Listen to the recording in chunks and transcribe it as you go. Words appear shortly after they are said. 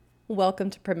Welcome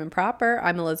to Prim and Proper.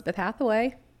 I'm Elizabeth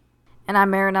Hathaway. And I'm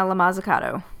Marinella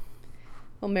Mazzucato.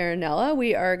 Well, Marinella,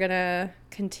 we are going to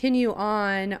continue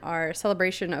on our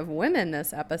celebration of women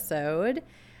this episode.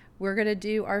 We're going to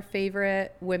do our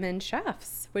favorite women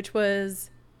chefs, which was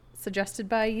suggested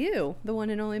by you, the one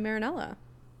and only Marinella.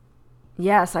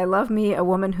 Yes, I love me a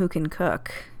woman who can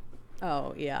cook.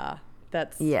 Oh, yeah.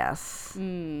 That's... Yes.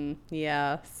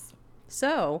 Yes.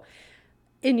 So,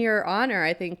 in your honor,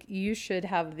 I think you should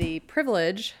have the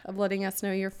privilege of letting us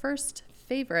know your first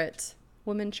favorite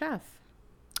woman chef.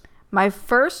 My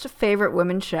first favorite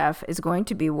woman chef is going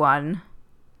to be one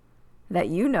that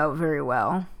you know very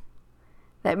well.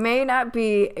 That may not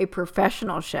be a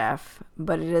professional chef,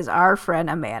 but it is our friend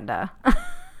Amanda.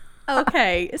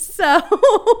 Okay, so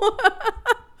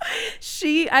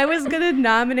I was going to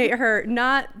nominate her,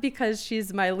 not because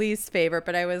she's my least favorite,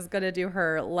 but I was going to do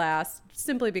her last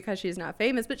simply because she's not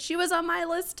famous, but she was on my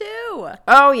list too.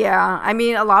 Oh, yeah. I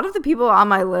mean, a lot of the people on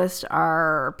my list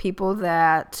are people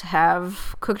that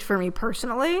have cooked for me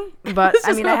personally, but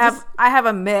I mean, I have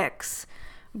a mix,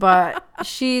 but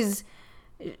she's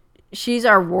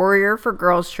our warrior for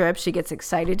girls trips. She gets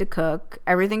excited to cook.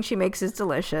 Everything she makes is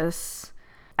delicious.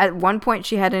 At one point,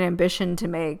 she had an ambition to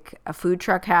make a food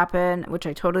truck happen, which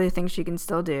I totally think she can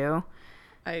still do.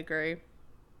 I agree.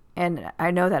 And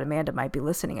I know that Amanda might be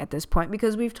listening at this point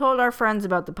because we've told our friends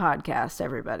about the podcast,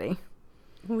 everybody.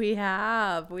 We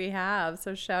have.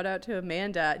 So shout out to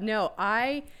Amanda. No,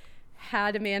 I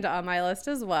had Amanda on my list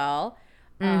as well.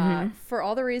 For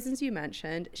all the reasons you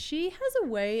mentioned. She has a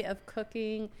way of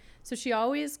cooking. So she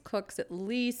always cooks at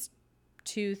least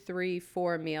 2, 3,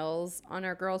 4 meals on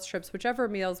our girls' trips, whichever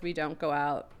meals we don't go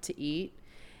out to eat.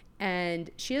 And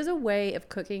she has a way of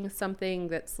cooking something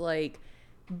that's like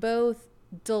both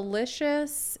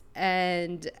delicious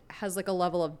and has like a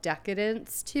level of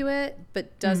decadence to it,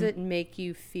 but doesn't make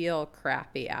you feel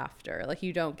crappy after. Like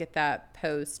you don't get that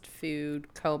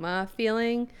post-food coma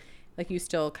feeling. Like you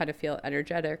still kind of feel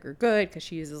energetic or good because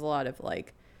she uses a lot of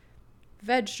like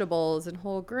vegetables and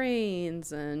whole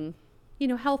grains and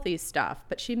healthy stuff,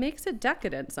 but she makes it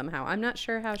decadent somehow. I'm not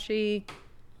sure how she...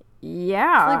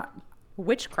 Yeah. It's like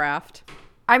witchcraft.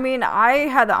 I mean, I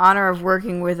had the honor of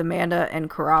working with Amanda in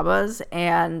Carrabba's,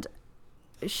 and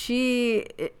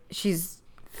she's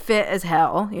fit as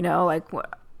hell, like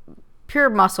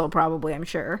pure muscle probably, I'm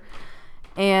sure.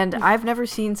 And I've never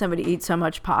seen somebody eat so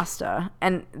much pasta.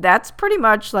 And that's pretty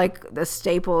much like the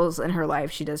staples in her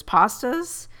life. She does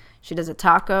pastas, she does a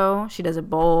taco, she does a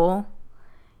bowl.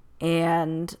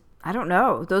 And I don't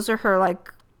know. Those are her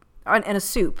and a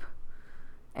soup.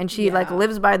 And she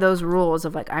lives by those rules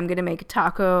of I'm going to make a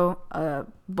taco, a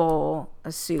bowl,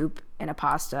 a soup, and a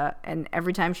pasta. And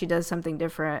every time she does something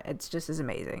different, it's just as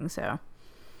amazing. So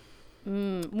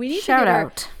we need shout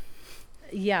out.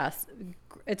 Yes.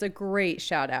 It's a great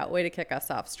shout out. Way to kick us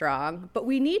off strong. But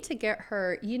we need to get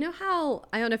her, how,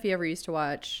 I don't know if you ever used to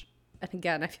watch, and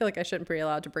again, I feel like I shouldn't be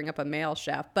allowed to bring up a male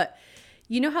chef, but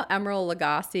you know how Emeril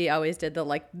Lagasse always did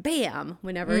the bam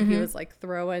whenever he was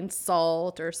throwing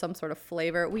salt or some sort of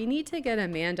flavor? We need to get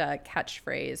Amanda a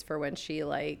catchphrase for when she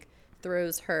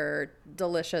throws her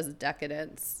delicious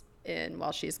decadence in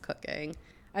while she's cooking.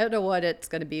 I don't know what it's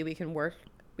going to be. We can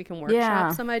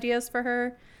workshop some ideas for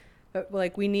her.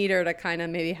 But we need her to kind of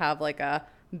maybe have a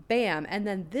bam, and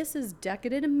then this is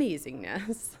decadent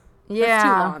amazingness. Yeah. That's too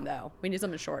long though. We need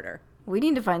something shorter. We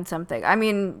need to find something. I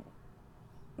mean,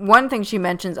 one thing she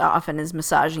mentions often is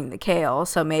massaging the kale,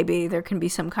 so maybe there can be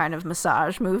some kind of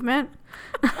massage movement.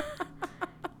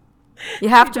 You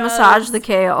have to massage the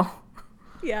kale.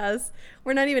 Yes.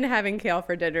 We're not even having kale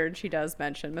for dinner, and she does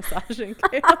mention massaging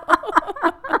kale.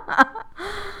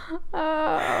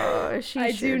 Oh,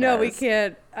 I do know we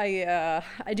can't. I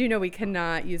do know we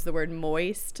cannot use the word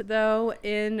moist though.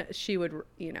 She would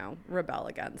rebel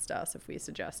against us if we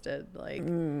suggested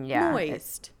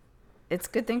moist. It's a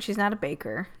good thing she's not a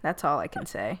baker. That's all I can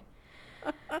say.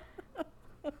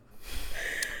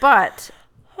 But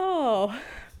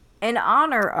in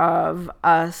honor of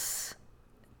us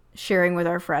sharing with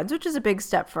our friends, which is a big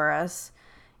step for us,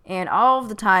 and all of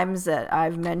the times that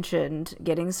I've mentioned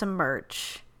getting some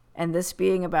merch, and this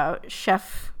being about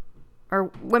chef or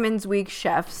Women's Week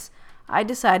chefs, I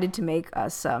decided to make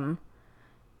us some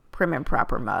Prim and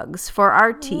Proper mugs for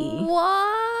our tea.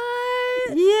 What?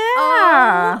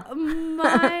 Yeah. Oh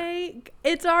my!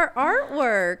 It's our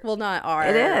artwork. Well, not ours.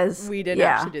 It is. We didn't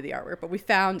actually do the artwork, but we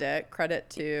found it. Credit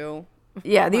to.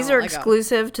 Yeah, these are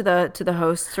exclusive to the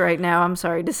hosts right now. I'm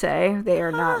sorry to say they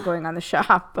are not going on the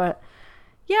shop, but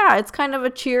yeah, it's kind of a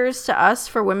cheers to us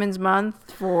for Women's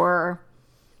Month, for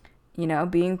you know,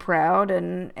 being proud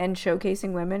and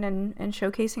showcasing women and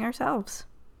showcasing ourselves.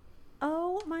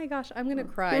 Oh my gosh, I'm gonna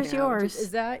cry. Here's now. yours.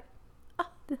 Is that?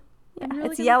 Yeah, really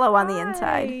it's yellow on the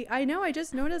inside. I know. I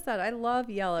just noticed that. I love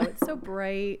yellow. It's so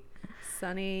bright,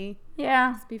 sunny.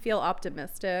 Yeah. Makes me feel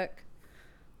optimistic.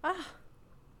 Ah.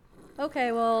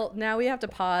 Okay. Well, now we have to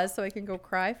pause so I can go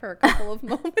cry for a couple of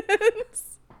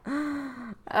moments.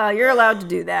 You're allowed to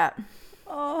do that.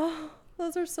 Oh,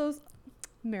 those are so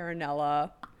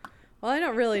Marinella. Well, I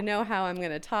don't really know how I'm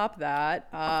going to top that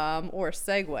or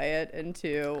segue it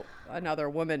into another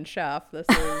woman chef. This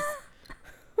is,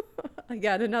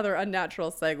 again, another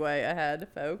unnatural segue ahead,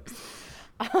 folks.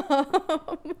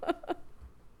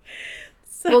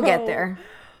 We'll get there.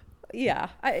 Yeah.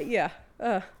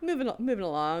 Moving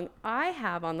along. I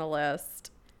have on the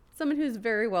list someone who's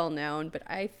very well known, but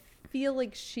I feel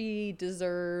like she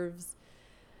deserves,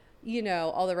 you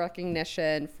know, all the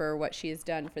recognition for what she's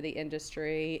done for the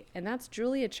industry, and that's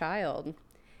Julia Child.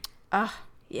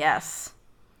 Yes.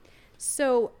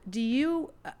 So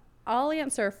I'll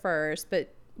answer first,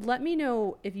 but let me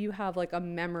know if you have like a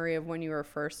memory of when you were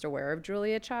first aware of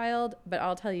Julia Child, but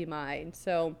I'll tell you mine.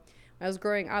 So when I was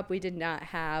growing up, we did not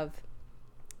have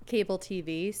cable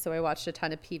TV, so I watched a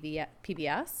ton of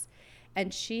PBS,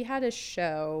 and she had a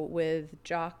show with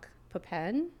Jacques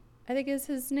Pepin, I think is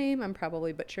his name. I'm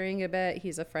probably butchering it a bit.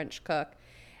 He's a French cook.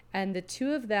 And the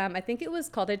two of them, I think it was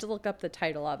called, I had to look up the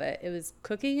title of it. It was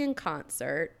Cooking in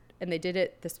Concert. And they did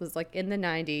it, this was like in the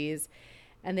 90s.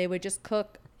 And they would just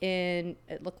cook in,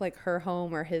 it looked like her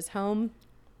home or his home.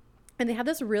 And they had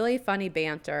this really funny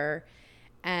banter.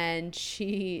 And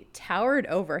she towered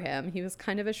over him. He was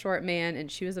kind of a short man and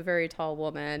she was a very tall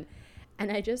woman.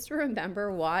 And I just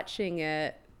remember watching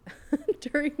it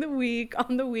during the week,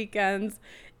 on the weekends.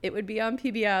 It would be on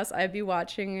PBS. I'd be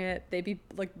watching it. They'd be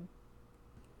like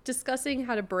discussing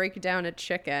how to break down a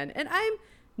chicken. And I'm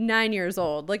 9 years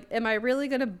old. Like, am I really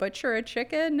going to butcher a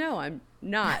chicken? No, I'm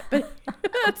not. But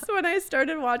that's when I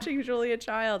started watching Julia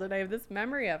Child, and I have this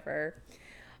memory of her.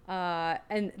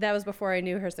 And that was before I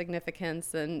knew her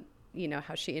significance and, you know,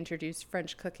 how she introduced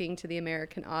French cooking to the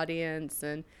American audience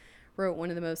and wrote one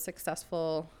of the most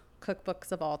successful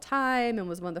cookbooks of all time and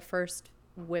was one of the first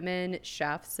women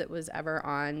chefs that was ever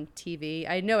on TV.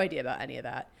 I had no idea about any of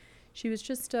that. She was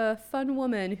just a fun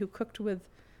woman who cooked with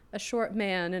a short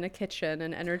man in a kitchen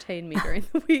and entertained me during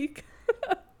the week.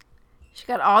 She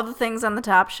got all the things on the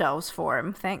top shelves for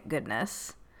him. Thank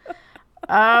goodness.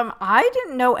 I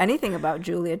didn't know anything about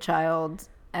Julia Child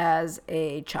as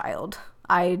a child.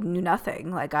 I knew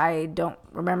nothing. Like, I don't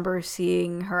remember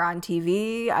seeing her on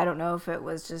TV. I don't know if it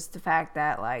was just the fact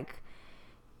that, like,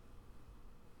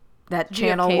 that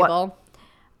channel. Cable?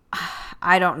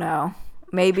 I don't know.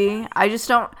 Maybe. I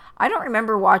don't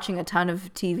remember watching a ton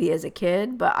of TV as a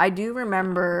kid, but I do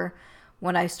remember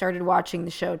when I started watching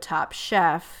the show Top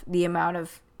Chef, the amount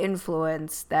of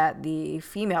influence that the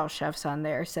female chefs on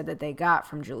there said that they got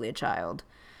from Julia Child.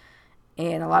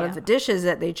 And a lot of the dishes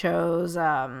that they chose,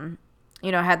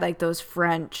 you know, had like those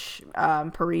French,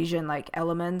 Parisian like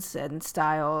elements and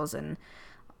styles. And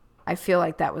I feel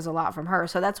like that was a lot from her.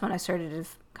 So that's when I started to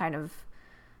kind of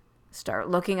start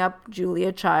looking up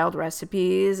Julia Child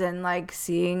recipes and like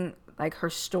seeing like her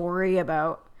story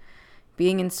about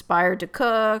being inspired to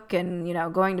cook and, you know,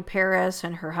 going to Paris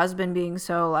and her husband being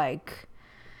so like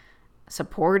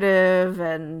supportive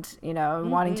and, you know,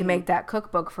 wanting to make that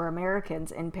cookbook for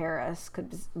Americans in Paris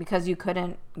because you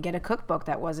couldn't get a cookbook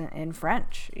that wasn't in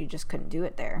French. You just couldn't do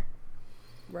it there.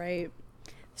 Right.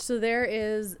 So there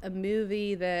is a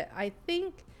movie that I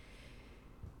think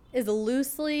is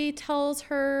loosely tells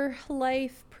her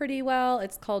life pretty well.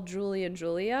 It's called Julie and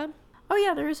Julia. Oh,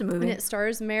 yeah, there is a movie. And it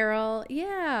stars Meryl.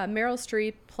 Yeah, Meryl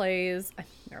Streep plays...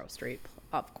 Meryl Streep,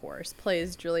 of course,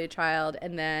 plays Julia Child.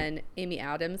 And then Amy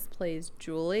Adams plays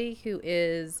Julie, who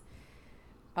is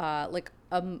like...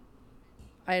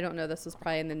 I don't know, this was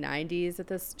probably in the 90s at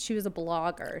this. She was a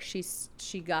blogger.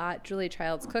 She got Julia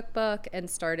Child's cookbook and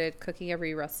started cooking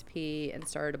every recipe and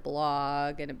started a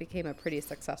blog, and it became a pretty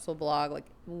successful blog, like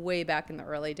way back in the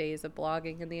early days of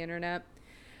blogging and the internet.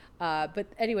 But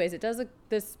anyways,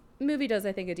 this movie does,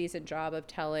 I think, a decent job of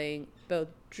telling both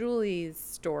Julie's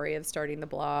story of starting the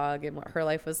blog and what her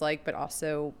life was like, but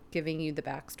also giving you the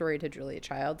backstory to Julia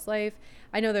Child's life.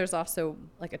 I know there's also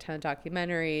like a ton of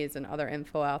documentaries and other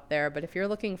info out there, but if you're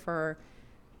looking for,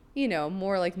 you know,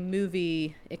 more like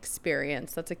movie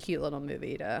experience, that's a cute little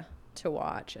movie to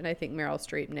watch. And I think Meryl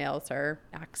Streep nails her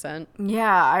accent.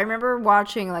 Yeah, I remember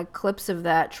watching like clips of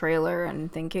that trailer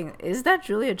and thinking, is that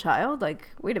Julia Child? Like,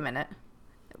 wait a minute.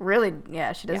 Really,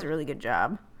 yeah, she does a really good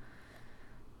job.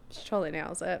 She totally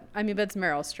nails it. I mean, but it's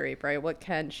Meryl Streep, right? What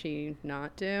can she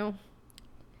not do?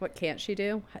 What can't she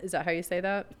do? Is that how you say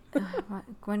that?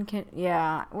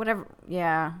 Yeah, whatever.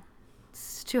 Yeah.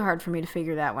 It's too hard for me to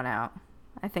figure that one out.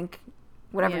 I think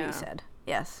whatever you said.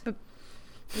 Yes.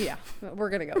 Yeah, we're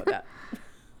going to go with that.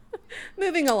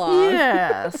 Moving along.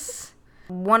 Yes.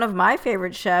 One of my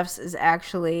favorite chefs is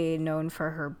actually known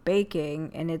for her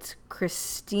baking, and it's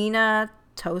Christina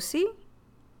Tosi.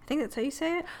 I think that's how you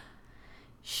say it.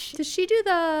 Does she do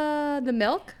the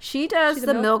milk? She does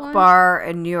the milk bar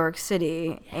in New York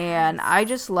City, and I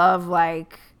just love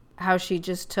like how she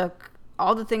just took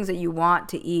all the things that you want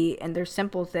to eat, and they're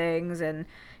simple things, and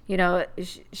you know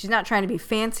she's not trying to be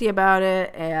fancy about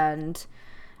it, and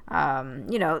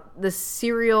you know the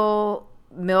cereal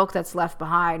milk that's left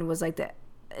behind was like the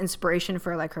inspiration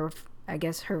for like her, I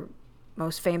guess her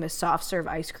most famous soft serve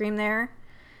ice cream there.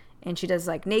 And she does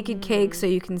like naked cake so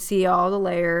you can see all the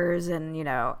layers, and you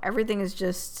know everything is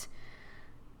just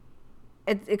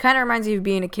it kind of reminds you of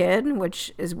being a kid,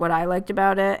 which is what I liked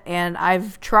about it. And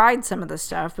I've tried some of the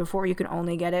stuff before. You can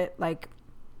only get it like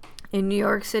in New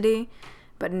York City,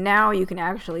 but now you can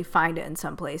actually find it in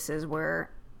some places where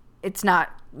it's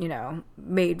not, you know,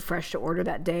 made fresh to order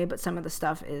that day, but some of the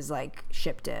stuff is like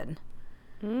shipped in.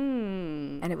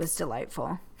 And it was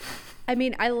delightful. I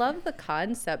mean, I love the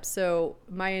concept. So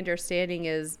my understanding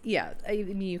is, yeah, I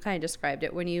mean, you kind of described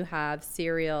it. When you have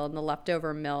cereal and the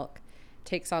leftover milk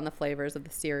takes on the flavors of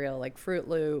the cereal, like Fruit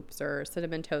Loops or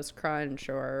Cinnamon Toast Crunch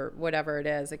or whatever it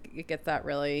is, it gets that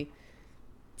really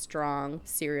strong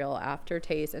cereal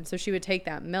aftertaste. And so she would take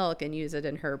that milk and use it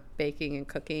in her baking and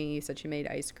cooking. You said she made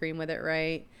ice cream with it,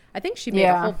 right? I think she made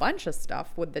a whole bunch of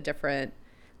stuff with the different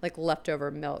like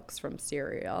leftover milks from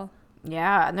cereal.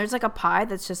 Yeah, and there's like a pie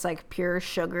that's just like pure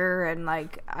sugar and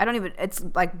like it's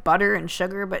like butter and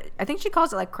sugar, but I think she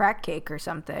calls it like crack cake or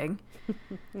something.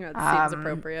 Yeah, it seems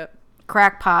appropriate.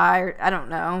 Crack pie, or, I don't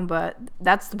know, but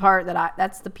that's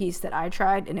the piece that I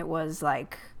tried, and it was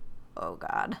like, oh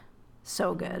god,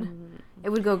 so good.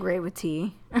 It would go great with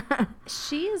tea.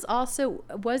 She is also,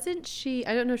 wasn't she,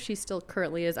 I don't know if she still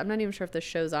currently is. I'm not even sure if the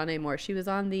show's on anymore. She was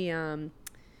on the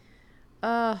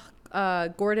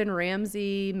Gordon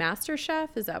Ramsay MasterChef.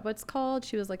 Is that what's called?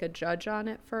 She was like a judge on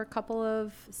it for a couple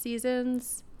of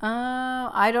seasons.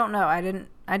 I don't know. I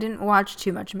didn't watch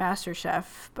too much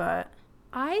MasterChef, but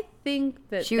I think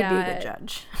that she would be a good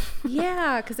judge.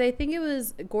 Yeah, because I think it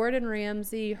was Gordon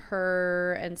Ramsay,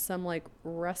 her, and some like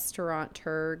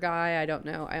restaurateur guy. I don't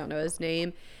know his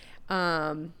name.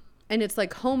 And it's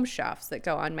like home chefs that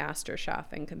go on MasterChef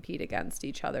and compete against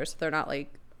each other. So they're not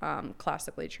like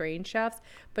classically trained chefs,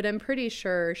 but I'm pretty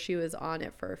sure she was on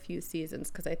it for a few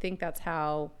seasons because I think that's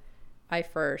how I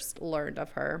first learned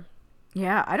of her.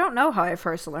 Yeah, I don't know how I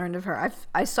first learned of her.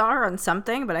 I saw her on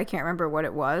something, but I can't remember what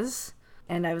it was,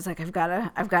 and I was like, I've got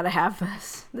to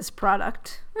have this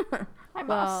product. I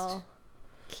must.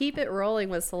 Keep it rolling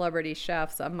with celebrity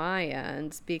chefs on my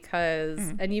end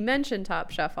because, and you mentioned Top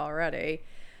Chef already,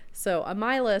 so on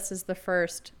my list is the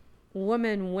first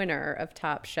woman winner of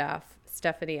Top Chef,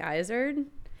 Stephanie Izard,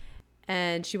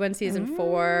 and she won season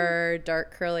 4,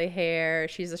 dark curly hair.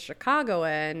 She's a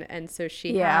Chicagoan, and so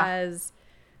she has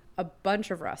a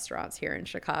bunch of restaurants here in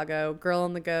Chicago: Girl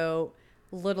on the Goat,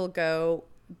 Little Goat,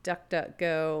 Duck Duck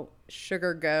Goat,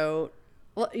 Sugar Goat.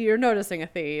 Well, you're noticing a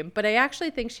theme, but I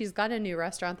actually think she's got a new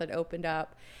restaurant that opened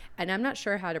up, and I'm not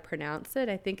sure how to pronounce it.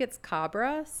 I think it's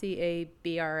Cabra,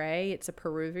 Cabra. It's a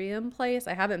Peruvian place.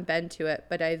 I haven't been to it,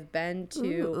 but I've been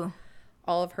to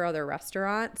all of her other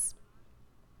restaurants,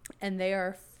 and they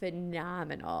are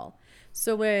phenomenal.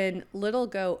 So when Little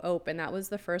Goat opened, that was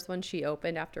the first one she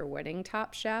opened after winning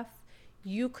Top Chef.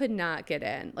 You could not get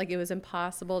in. Like, it was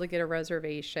impossible to get a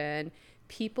reservation.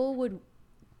 People would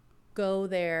go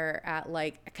there at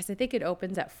like, because I think it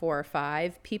opens at 4 or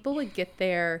 5. People would get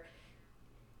there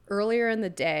earlier in the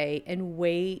day and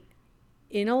wait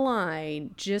in a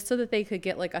line just so that they could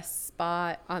get like a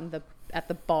spot at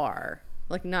the bar.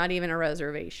 Like, not even a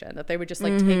reservation, that they would just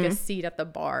like take a seat at the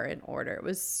bar and order.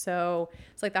 It's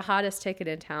like the hottest ticket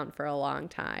in town for a long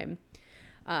time.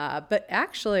 But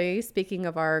actually, speaking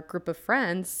of our group of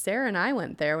friends, Sarah and I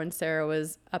went there when Sarah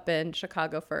was up in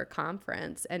Chicago for a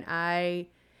conference, and I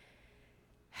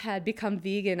had become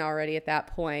vegan already at that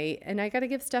point. And I got to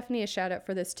give Stephanie a shout out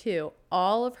for this too.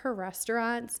 All of her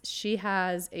restaurants, she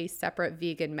has a separate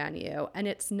vegan menu, and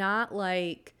it's not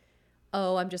like,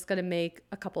 oh, I'm just going to make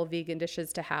a couple of vegan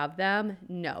dishes to have them.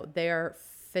 No, they're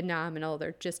phenomenal.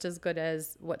 They're just as good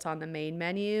as what's on the main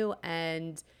menu.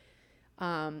 And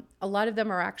a lot of them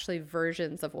are actually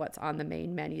versions of what's on the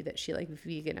main menu that she like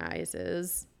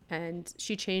veganizes. and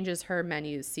she changes her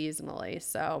menus seasonally.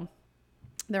 So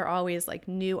they're always like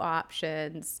new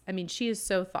options. I mean, she is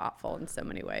so thoughtful in so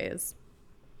many ways.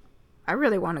 I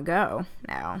really want to go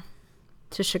now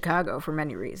to Chicago for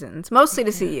many reasons, mostly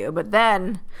to see you, but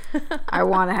then I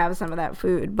want to have some of that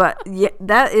food. But yeah,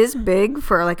 that is big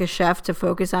for like a chef to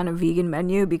focus on a vegan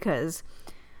menu, because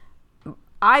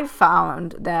I've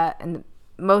found that in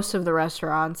most of the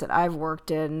restaurants that I've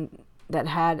worked in that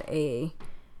had a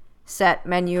set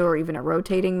menu or even a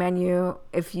rotating menu,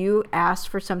 if you asked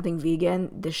for something vegan,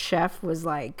 the chef was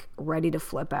like ready to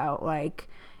flip out. Like,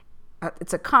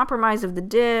 it's a compromise of the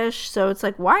dish, so it's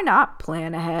like, why not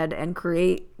plan ahead and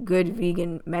create good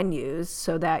vegan menus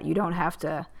so that you don't have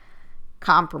to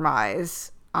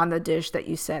compromise on the dish that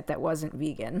you set that wasn't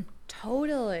vegan?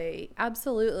 Totally.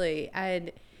 Absolutely.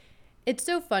 And it's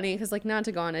so funny because, like, not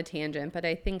to go on a tangent, but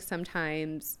I think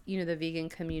sometimes, you know, the vegan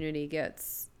community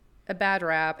gets a bad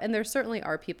rap, and there certainly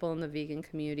are people in the vegan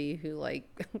community who like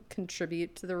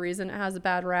contribute to the reason it has a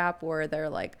bad rap, where they're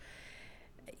like,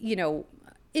 you know,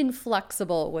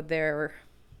 inflexible with their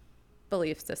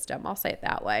belief system. I'll say it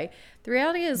that way. The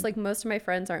reality is, like, most of my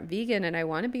friends aren't vegan, and I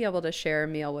want to be able to share a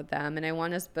meal with them, and I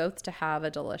want us both to have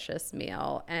a delicious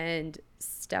meal. And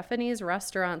Stephanie's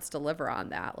restaurants deliver on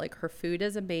that. Like, her food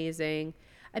is amazing.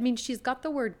 I mean, she's got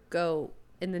the word goat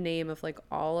in the name of like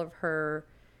all of her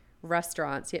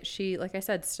restaurants, yet she, like I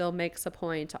said, still makes a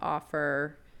point to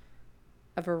offer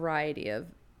a variety of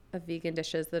vegan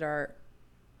dishes that are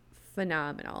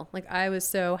phenomenal. Like, I was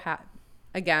so happy.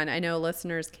 Again, I know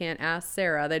listeners can't ask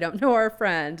Sarah. They don't know our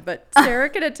friend, but Sarah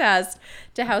can attest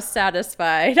to how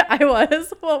satisfied I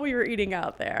was while we were eating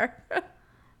out there.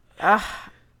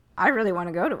 I really want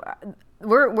to go to.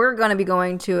 We're going to be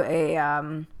going to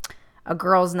a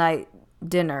girls' night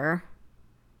dinner.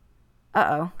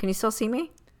 Uh-oh. Can you still see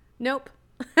me? Nope.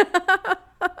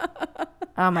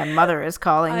 Oh, my mother is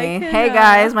calling me. Hey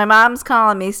guys, my mom's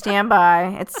calling me. Stand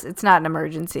by. It's not an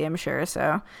emergency, I'm sure.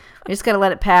 So we just got to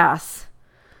let it pass.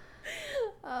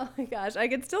 Oh my gosh, I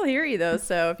can still hear you though.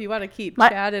 So if you want to keep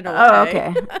chatting away. Oh,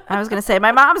 okay. I was gonna say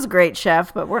my mom's a great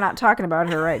chef, but we're not talking about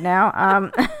her right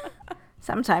now.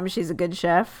 Sometimes she's a good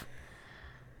chef.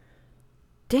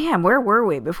 Damn, where were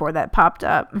we before that popped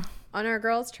up? On our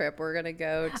girls' trip, we're gonna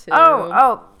go to.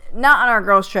 Oh, not on our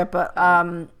girls' trip, but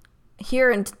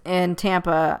here in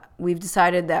Tampa, we've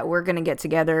decided that we're gonna get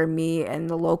together. Me and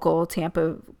the local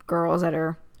Tampa girls that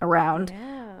are around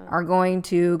are going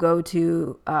to go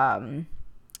to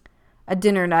a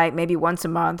dinner night, maybe once a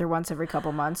month or once every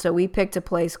couple months. So we picked a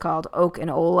place called Oak and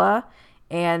Ola,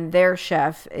 and their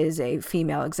chef is a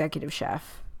female executive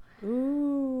chef.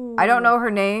 Ooh. I don't know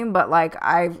her name, but like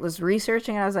I was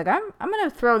researching and I was like, I'm gonna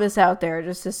throw this out there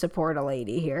just to support a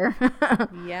lady here.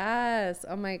 Yes.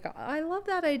 Oh my God. I love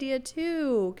that idea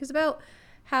too. Because about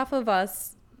half of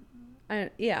us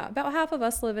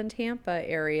live in Tampa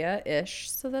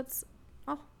area-ish. So that's,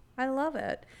 I love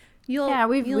it.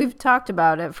 We've talked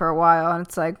about it for a while, and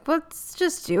it's like, let's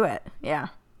just do it. Yeah.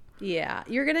 Yeah.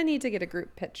 You're going to need to get a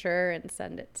group picture and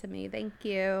send it to me. Thank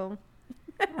you.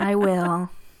 I will.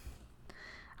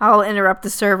 I'll interrupt the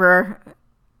server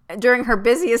during her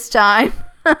busiest time.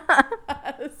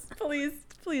 Yes,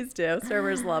 please do.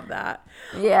 Servers love that.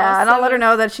 Yeah, also, and I'll let her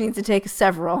know that she needs to take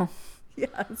several.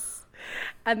 Yes.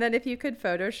 And then if you could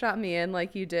Photoshop me in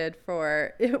like you did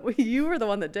you were the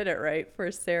one that did it, right?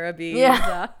 For Sarah B's.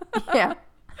 Yeah. Yeah.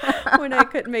 When I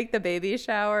couldn't make the baby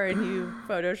shower and you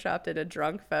Photoshopped in a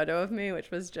drunk photo of me,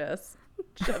 which was just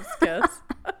chef's kiss.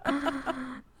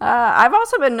 I've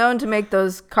also been known to make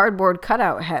those cardboard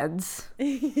cutout heads.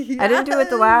 Yes. I didn't do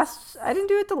it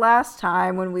the last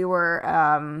time when we were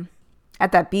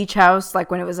at that beach house, like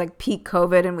when it was like peak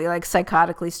COVID and we like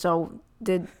psychotically still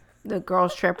did the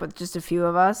girls' trip with just a few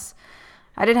of us.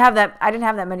 I didn't have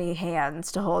that many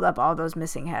hands to hold up all those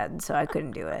missing heads, so I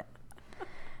couldn't do it.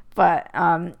 But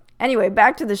anyway,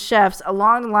 back to the chefs.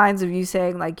 Along the lines of you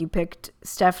saying like you picked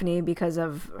Stephanie because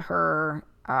of her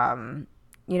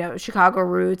Chicago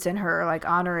roots and her like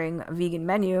honoring a vegan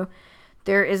menu.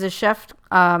 There is a chef,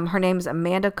 her name's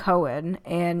Amanda Cohen,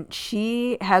 and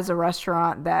she has a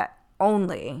restaurant that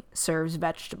only serves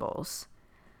vegetables.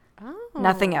 Oh.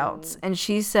 Nothing else. And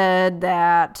she said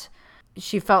that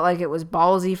she felt like it was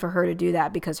ballsy for her to do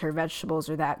that because her vegetables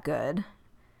are that good.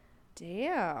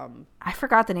 Damn. I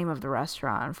forgot the name of the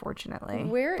restaurant, unfortunately.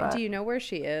 Do you know where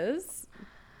she is?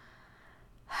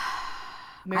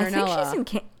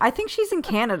 Marinella. I think she's in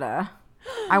Canada.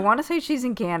 I want to say she's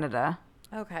in Canada.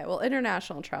 Okay, well,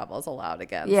 international travel is allowed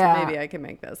again, yeah. So maybe I can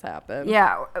make this happen.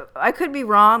 Yeah, I could be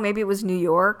wrong. Maybe it was New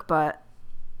York, but...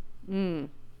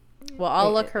 Well,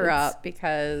 I'll look her up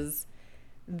because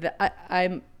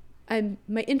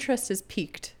my interest is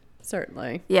piqued,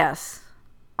 certainly. Yes.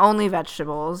 Only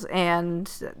vegetables. And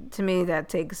to me, that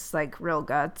takes like real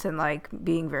guts and like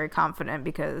being very confident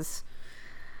because,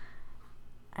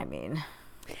 I mean,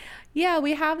 yeah,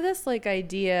 we have this like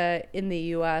idea in the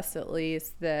US at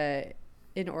least that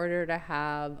in order to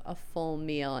have a full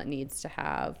meal, it needs to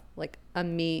have like a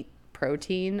meat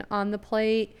protein on the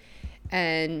plate.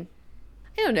 And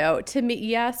I don't know, to me,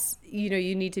 yes, you know,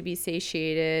 you need to be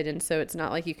satiated. And so it's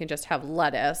not like you can just have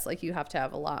lettuce, like you have to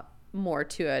have a lot more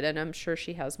to it. And I'm sure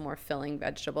she has more filling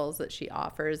vegetables that she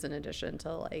offers in addition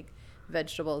to like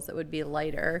vegetables that would be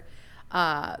lighter.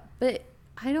 But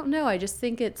I don't know. I just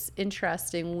think it's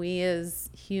interesting. We as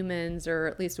humans, or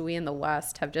at least we in the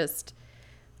West, have just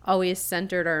always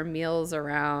centered our meals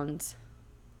around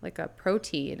like a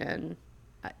protein. And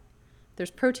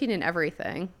there's protein in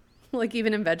everything. Like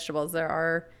even in vegetables, there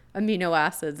are amino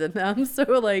acids in them. So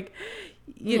like,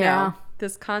 you know,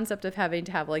 this concept of having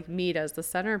to have like meat as the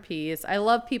centerpiece. I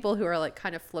love people who are like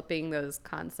kind of flipping those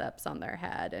concepts on their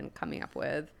head and coming up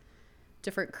with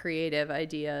different creative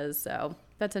ideas. So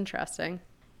that's interesting.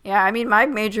 yeah, I mean, my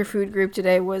major food group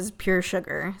today was pure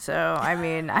sugar. So, I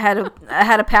mean, I had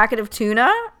a packet of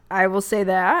tuna, I will say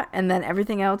that, and then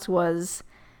everything else was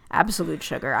absolute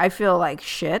sugar. I feel like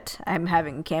shit. I'm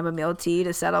having chamomile tea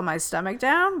to settle my stomach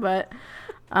down, but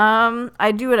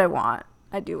I do what I want.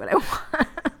 I do what I want.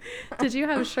 Did you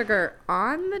have sugar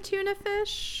on the tuna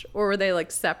fish, or were they like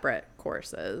separate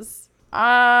courses?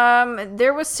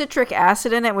 There was citric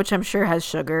acid in it, which I'm sure has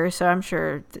sugar, so I'm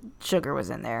sure sugar was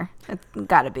in there. It's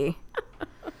gotta be.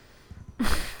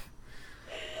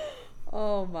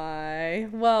 Oh my.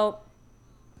 Well,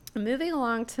 moving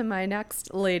along to my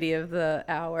next lady of the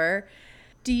hour.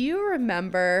 Do you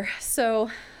remember? So,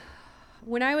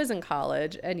 when I was in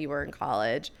college and you were in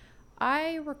college,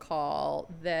 I recall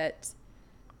that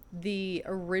the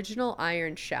original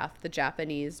Iron Chef, the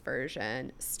Japanese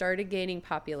version, started gaining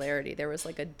popularity. There was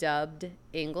like a dubbed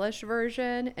English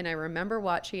version, and I remember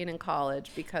watching it in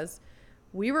college because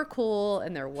we were cool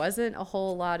and there wasn't a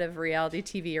whole lot of reality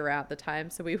TV around at the time,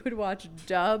 so we would watch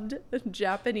dubbed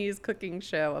Japanese cooking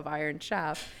show of Iron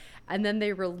Chef. And then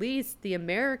they released the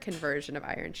American version of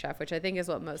Iron Chef, which I think is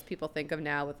what most people think of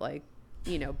now with like,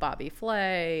 you know, Bobby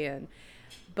Flay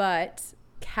but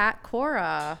Kat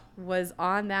Cora was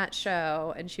on that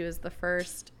show, and she was the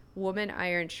first woman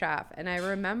Iron Chef. And I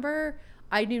remember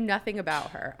I knew nothing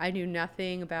about her. I knew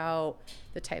nothing about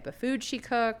the type of food she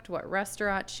cooked, what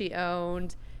restaurant she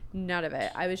owned, none of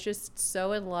it. I was just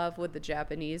so in love with the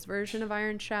Japanese version of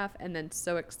Iron Chef, and then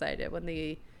so excited when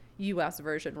the US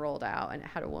version rolled out and it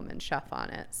had a woman chef on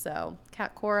it. So,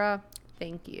 Kat Cora,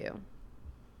 thank you.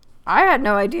 I had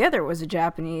no idea there was a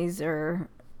Japanese or...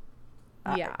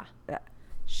 yeah.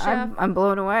 Chef, I'm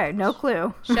blown away. No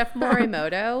clue. Chef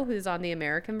Morimoto, who's on the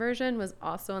American version, was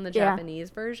also on the Japanese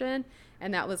version.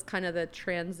 And that was kind of the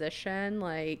transition,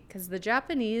 like, because the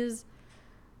Japanese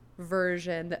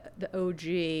version, the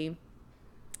OG,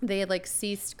 they had like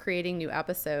ceased creating new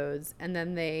episodes, and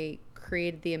then they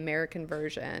created the American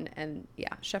version. And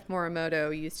yeah, Chef Morimoto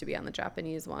used to be on the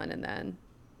Japanese one and then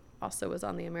also was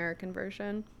on the American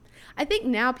version. I think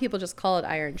now people just call it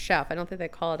Iron Chef. I don't think they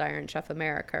call it Iron Chef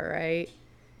America, right?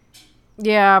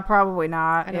 Yeah, probably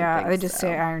not. Yeah, they just so.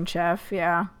 say Iron Chef.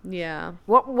 Yeah. Yeah.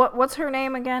 What's her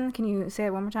name again? Can you say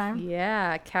it one more time?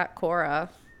 Yeah, Kat Cora.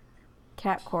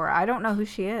 Kat Cora. I don't know who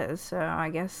she is, so I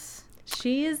guess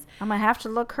I'm gonna have to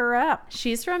look her up.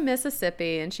 She's from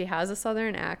Mississippi, and she has a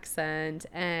southern accent,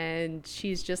 and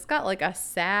she's just got like a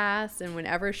sass, and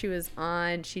whenever she was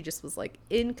on, she just was like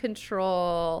in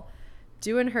control,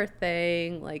 doing her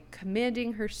thing, like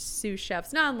commanding her sous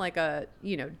chefs, not in like a,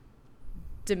 you know,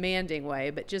 demanding way,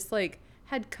 but just like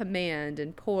had command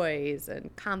and poise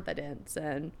and confidence,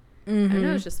 and I don't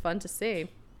know, it's just fun to see.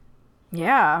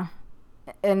 Yeah,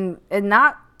 and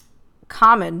not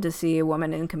common to see a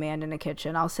woman in command in a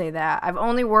kitchen. I'll say that. I've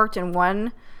only worked in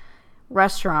one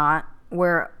restaurant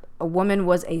where a woman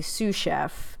was a sous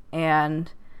chef,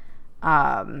 and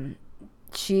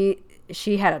she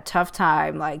had a tough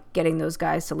time like getting those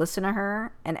guys to listen to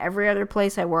her. And every other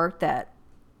place I worked that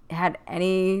had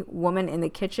any woman in the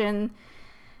kitchen,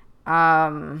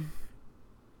 yeah,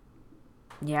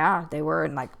 they were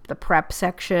in like the prep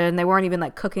section. They weren't even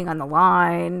like cooking on the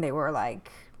line. They were like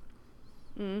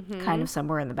kind of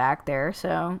somewhere in the back there.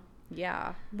 So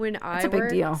yeah, when it's a big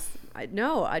deal.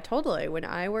 I totally. When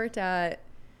I worked at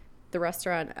the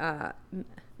restaurant, the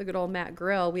good old Matt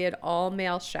Grill, we had all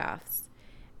male chefs,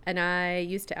 and I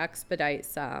used to expedite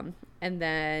some, and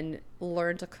then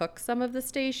learn to cook some of the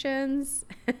stations.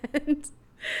 And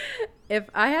If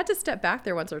I had to step back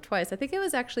there once or twice, I think it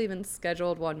was actually even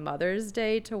scheduled one Mother's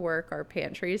Day to work our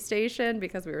pantry station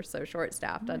because we were so short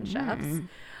staffed on chefs.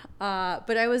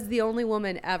 But I was the only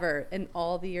woman ever in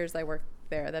all the years I worked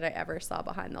there that I ever saw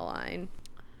behind the line.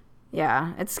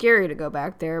 Yeah, it's scary to go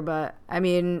back there, but I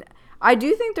mean, I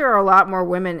do think there are a lot more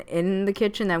women in the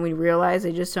kitchen than we realize.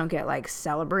 They just don't get like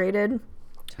celebrated,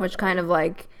 which kind of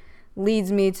like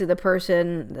leads me to the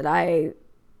person that I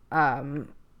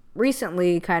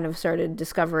recently kind of started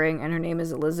discovering, and her name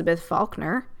is Elizabeth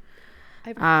Faulkner.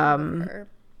 I've heard of her.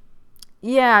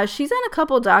 Yeah, she's on a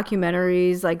couple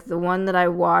documentaries. Like the one that I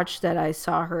watched that I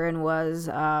saw her in was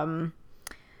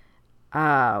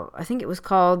I think it was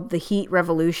called The Heat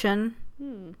Revolution.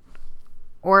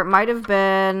 Or it might have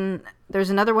been,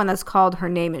 there's another one that's called Her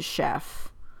Name is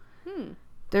Chef.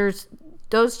 There's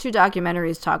those two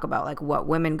documentaries talk about like what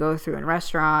women go through in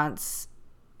restaurants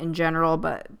in general,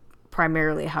 but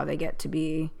primarily how they get to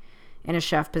be in a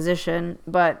chef position.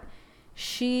 But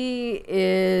she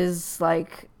is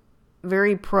like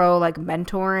very pro like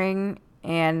mentoring,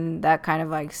 and that kind of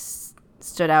like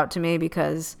stood out to me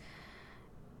because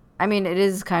I mean, it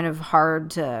is kind of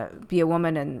hard to be a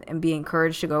woman and be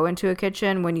encouraged to go into a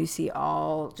kitchen when you see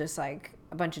all just like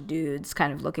a bunch of dudes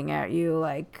kind of looking at you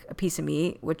like a piece of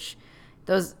meat, which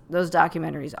those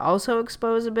documentaries also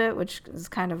expose a bit, which is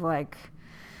kind of like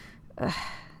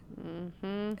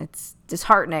it's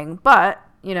disheartening. But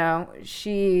you know,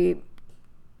 she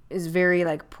is very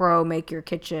like pro make your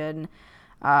kitchen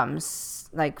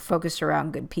like focused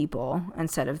around good people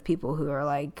instead of people who are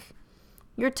like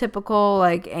your typical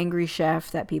like angry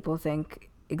chef that people think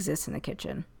exists in the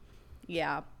kitchen.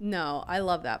 Yeah, no, I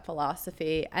love that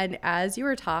philosophy. And as you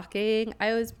were talking,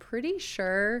 I was pretty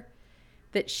sure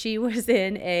that she was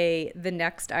in the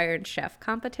Next Iron Chef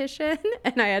competition,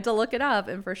 and I had to look it up,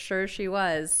 and for sure she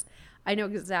was. I know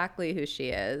exactly who she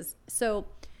is. So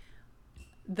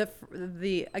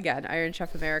the again, Iron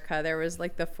Chef America, there was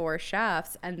like the 4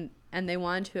 chefs, and they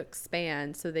wanted to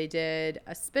expand, so they did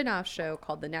a spin-off show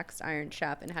called The Next Iron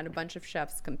Chef and had a bunch of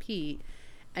chefs compete,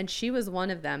 and she was one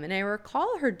of them. And I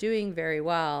recall her doing very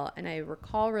well, and I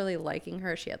recall really liking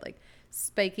her. She had like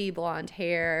spiky blonde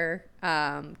hair,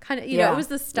 kind of, you know, it was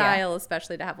the style,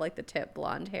 especially to have like the tip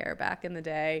blonde hair back in the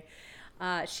day.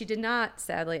 She did not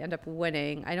sadly end up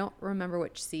winning. I don't remember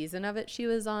which season of it she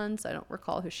was on, so I don't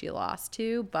recall who she lost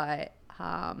to, but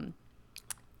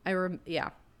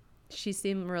she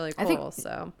seemed really cool.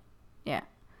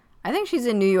 I think she's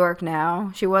in New York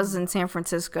now. She was in San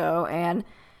Francisco, and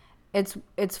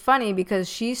it's funny because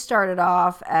she started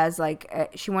off as like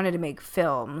she wanted to make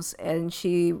films, and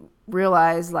she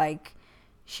realized like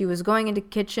she was going into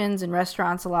kitchens and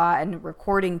restaurants a lot and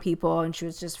recording people, and she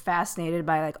was just fascinated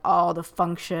by like all the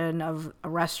function of a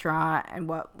restaurant and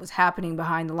what was happening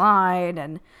behind the line.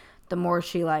 And the more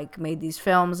she like made these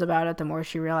films about it, the more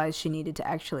she realized she needed to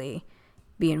actually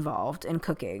be involved in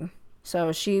cooking.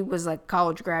 So she was like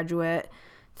college graduate,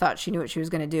 thought she knew what she was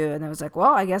going to do, and I was like,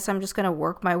 well, I guess I'm just going to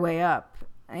work my way up.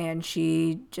 And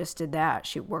she just did that.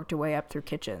 She worked her way up through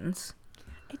kitchens.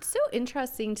 It's so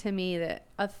interesting to me that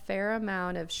a fair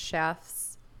amount of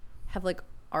chefs have like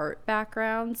art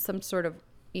backgrounds, some sort of,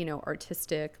 you know,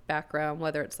 artistic background,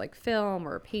 whether it's like film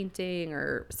or painting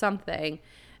or something.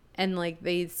 And like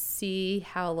they see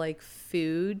how like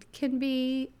food can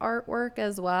be artwork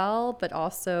as well, but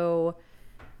also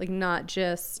like not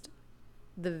just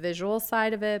the visual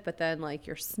side of it, but then like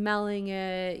you're smelling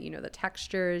it, you know, the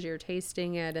textures, you're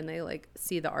tasting it, and they like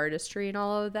see the artistry and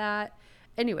all of that.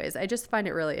 Anyways, I just find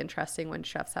it really interesting when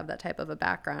chefs have that type of a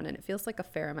background, and it feels like a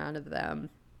fair amount of them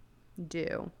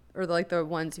do, or like the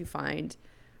ones who find,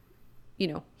 you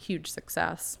know, huge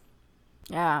success.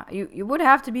 Yeah, you would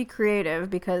have to be creative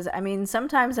because, I mean,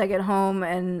 sometimes I get home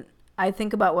and I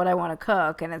think about what I want to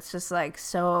cook, and it's just like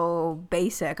so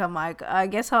basic. I'm like, I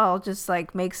guess I'll just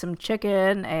like make some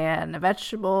chicken and a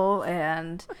vegetable,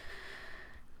 and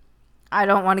I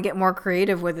don't want to get more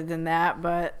creative with it than that,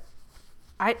 but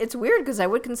it's weird because I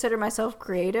would consider myself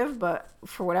creative, but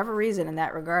for whatever reason in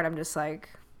that regard, I'm just like,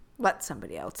 let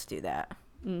somebody else do that.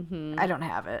 I don't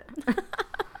have it.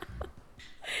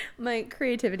 My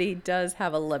creativity does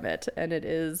have a limit, and it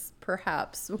is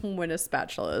perhaps when a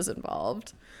spatula is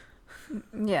involved.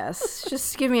 Yes,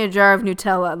 just give me a jar of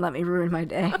Nutella and let me ruin my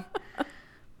day.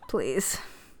 Please.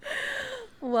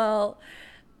 Well,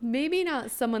 maybe not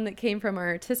someone that came from an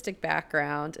artistic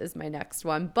background is my next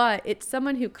one, but it's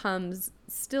someone who comes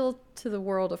still to the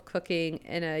world of cooking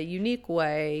in a unique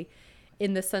way,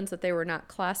 in the sense that they were not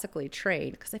classically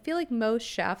trained. Because I feel like most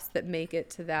chefs that make it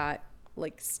to that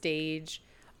like stage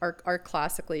are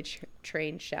classically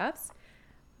trained chefs.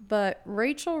 But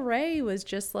Rachel Ray was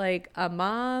just like a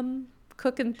mom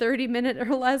cooking 30-minute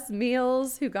or less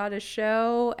meals who got a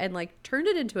show and like turned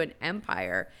it into an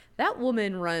empire. That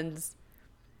woman runs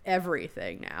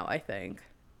everything now, I think.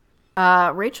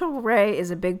 Rachel Ray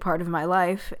is a big part of my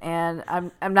life, and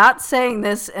I'm not saying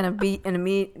this in a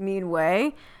mean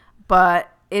way,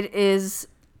 but it is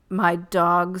my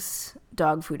dog's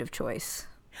dog food of choice.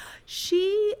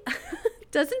 She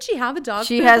doesn't she have a dog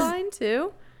food line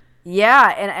too?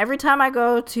 Yeah, and every time I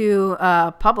go to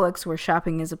Publix, where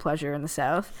shopping is a pleasure in the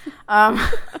South, I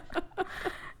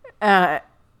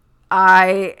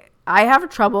have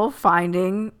trouble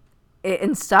finding it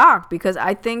in stock because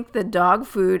I think the dog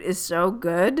food is so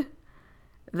good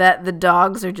that the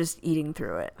dogs are just eating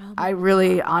through it. Oh I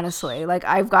really, gosh. Honestly, like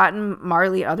I've gotten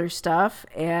Marley other stuff,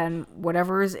 and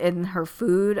whatever's in her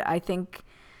food, I think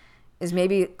is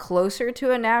maybe closer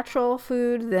to a natural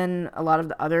food than a lot of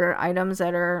the other items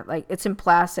that are like, it's in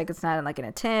plastic. It's not in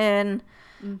a tin.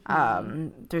 Mm-hmm.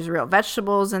 There's real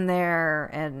vegetables in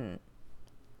there, and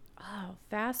oh,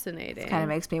 fascinating. Kind of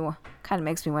makes me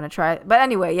want to try it. But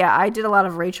anyway, yeah, I did a lot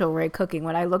of Rachel Ray cooking.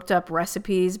 When I looked up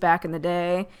recipes back in the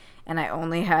day and I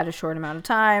only had a short amount of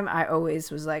time, I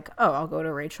always was like, oh, I'll go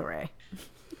to Rachel Ray.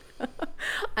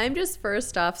 I'm just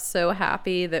first off so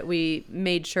happy that we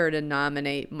made sure to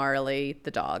nominate Marley,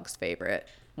 the dog's favorite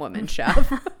woman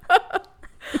chef.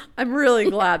 I'm really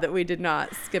glad that we did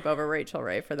not skip over Rachel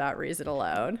Ray for that reason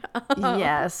alone.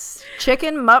 Yes.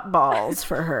 Chicken mutt balls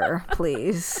for her,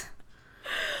 please.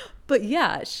 But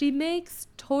yeah, she makes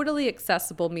totally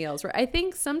accessible meals. Right? I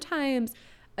think sometimes,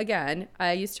 again,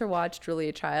 I used to watch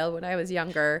Julia Child when I was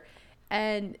younger,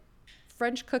 and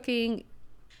French cooking,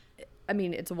 I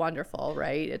mean, it's wonderful,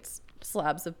 right? It's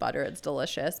slabs of butter. It's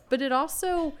delicious. But it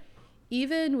also,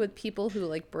 even with people who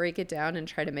like break it down and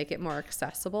try to make it more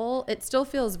accessible, it still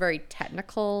feels very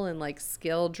technical and like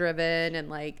skill driven, and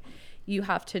like you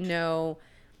have to know,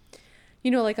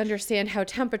 like understand how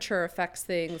temperature affects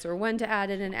things, or when to add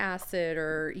in an acid,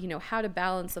 or, how to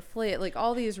balance a flavor, like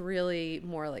all these really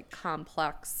more like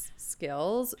complex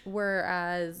skills.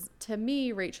 Whereas to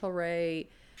me, Rachel Ray,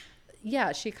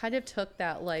 yeah, she kind of took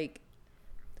that like,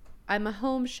 I'm a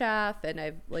home chef and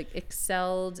I've like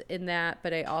excelled in that,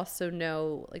 but I also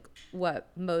know like what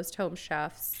most home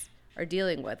chefs are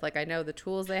dealing with. Like I know the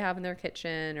tools they have in their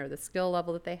kitchen or the skill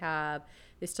level that they have.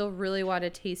 They still really want a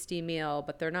tasty meal,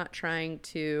 but they're not trying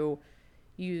to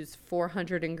use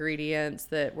 400 ingredients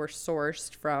that were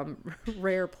sourced from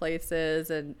rare places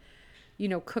and,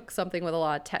 cook something with a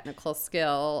lot of technical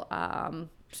skill.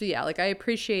 So yeah, like I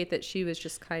appreciate that she was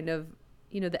just kind of,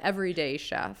 the everyday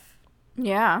chef.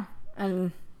 Yeah.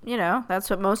 And, that's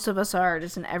what most of us are,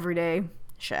 just an everyday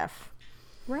chef.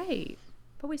 Right.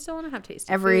 But we still want to have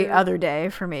tasty Every food. other day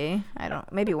for me.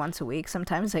 Maybe once a week.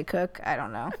 Sometimes I cook. I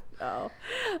don't know. Oh,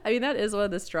 I mean, that is one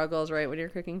of the struggles, right? When you're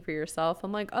cooking for yourself.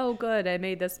 I'm like, oh, good. I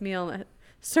made this meal and it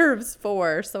serves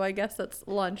 4. So I guess it's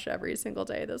lunch every single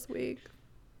day this week.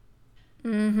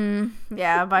 Mm-hmm.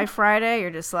 Yeah. By Friday, you're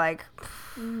just like,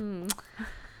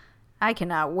 I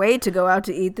cannot wait to go out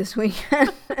to eat this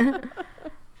weekend.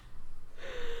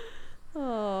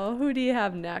 Oh, who do you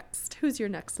have next? Who's your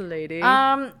next lady?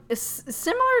 It's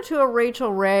similar to a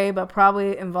Rachel Ray, but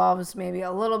probably involves maybe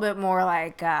a little bit more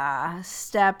like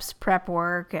steps, prep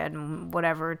work, and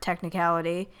whatever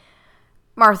technicality.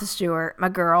 Martha Stewart, my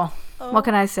girl. Oh, what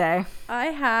can I say? I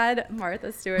had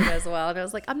Martha Stewart as well, and I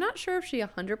was like, I'm not sure if she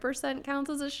 100% counts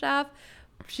as a chef.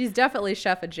 She's definitely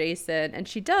chef adjacent, and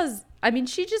she does. I mean,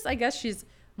 I guess she's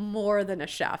more than a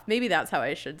chef. Maybe that's how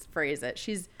I should phrase it.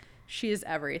 She is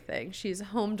everything. She's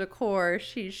home decor.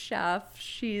 She's chef.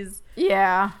 She's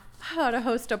how to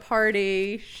host a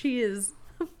party. She is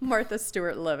Martha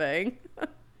Stewart living.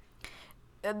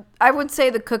 I would say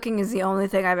the cooking is the only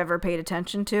thing I've ever paid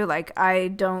attention to. Like I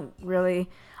don't really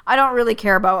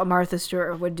care about what Martha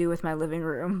Stewart would do with my living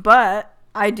room, but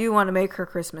I do want to make her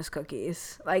Christmas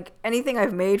cookies. Like anything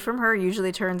I've made from her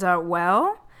usually turns out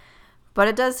well, but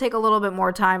it does take a little bit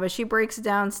more time. But she breaks it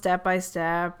down step by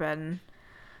step, and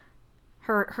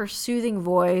her soothing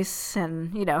voice,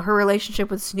 and her relationship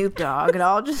with Snoop Dogg, it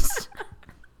all just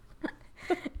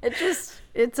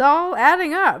it's all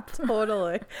adding up.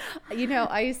 Totally.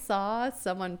 I saw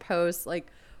someone post like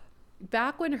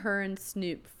back when her and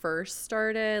Snoop first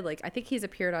started, like I think he's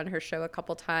appeared on her show a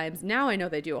couple times. Now I know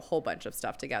they do a whole bunch of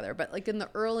stuff together, but like in the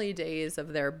early days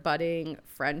of their budding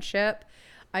friendship,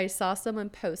 I saw someone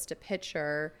post a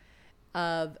picture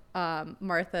of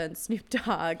Martha and Snoop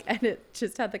Dogg, and it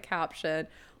just had the caption,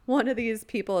 "One of these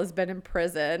people has been in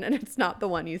prison and it's not the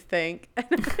one you think."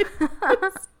 And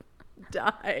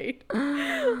Died.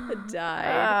 Oh.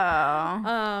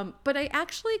 But I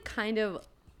actually kind of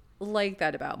like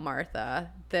that about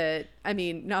Martha. That, I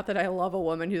mean, not that I love a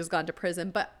woman who's gone to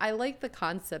prison, but I like the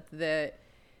concept that,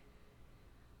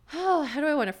 oh, how do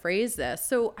I want to phrase this?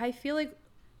 So I feel like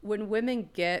when women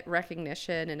get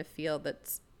recognition in a field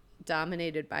that's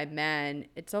dominated by men,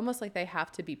 it's almost like they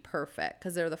have to be perfect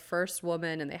because they're the first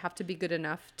woman and they have to be good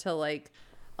enough to like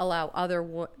allow other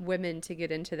women to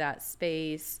get into that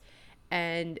space.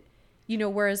 And, you know,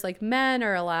 whereas like men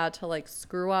are allowed to like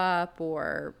screw up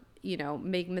or, you know,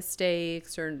 make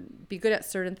mistakes or be good at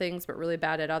certain things but really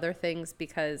bad at other things,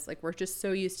 because like we're just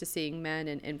so used to seeing men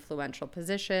in influential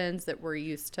positions that we're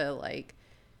used to like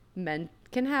men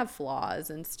can have flaws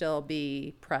and still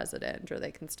be president, or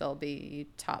they can still be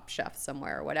top chef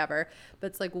somewhere or whatever. But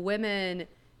it's like women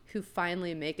who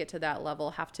finally make it to that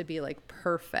level have to be like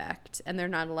perfect, and they're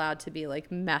not allowed to be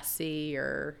like messy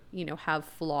or, you know, have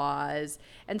flaws.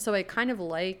 And so I kind of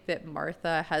like that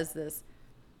Martha has this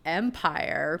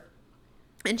empire,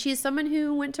 and she's someone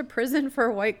who went to prison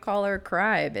for white collar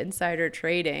crime, insider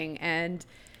trading, and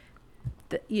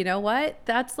you know what?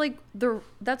 That's like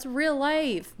that's real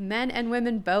life. Men and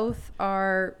women both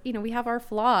are, you know, we have our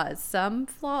flaws. Some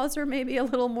flaws are maybe a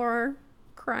little more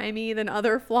crimey than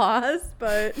other flaws,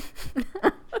 but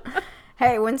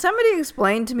hey, when somebody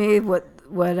explained to me what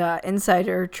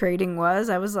insider trading was,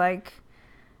 I was like,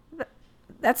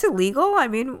 that's illegal? I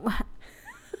mean,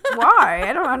 why?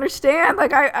 I don't understand.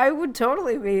 Like, I would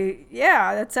totally be,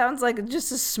 yeah, that sounds like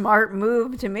just a smart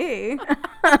move to me.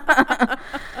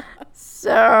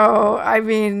 So, I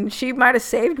mean, she might have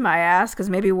saved my ass, because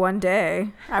maybe one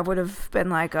day I would have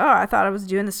been like, oh, I thought I was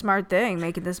doing the smart thing,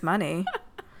 making this money.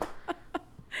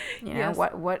 You know, yes.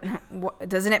 what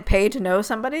doesn't it pay to know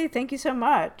somebody? Thank you so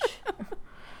much.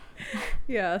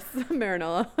 Yes,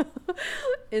 Marinella.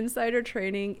 Insider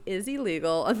trading is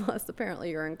illegal unless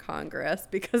apparently you're in Congress,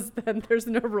 because then there's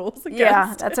no rules against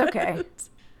Yeah, that's it. okay.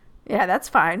 Yeah, that's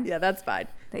fine. Yeah, that's fine.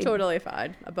 Totally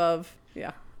fine. Above,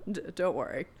 yeah, don't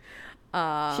worry.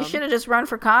 She should have just run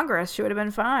for Congress. She would have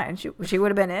been fine. She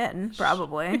would have been in,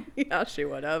 probably. Yeah, she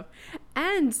would have.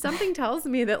 And something tells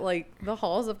me that, like, the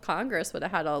halls of Congress would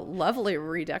have had a lovely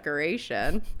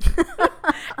redecoration.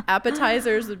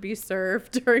 Appetizers would be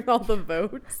served during all the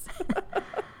votes.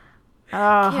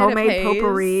 Homemade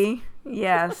potpourri.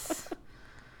 Yes.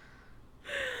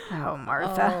 Oh,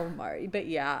 Martha. Oh, Marty. But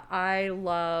yeah, I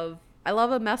love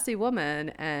a messy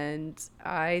woman, and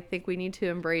I think we need to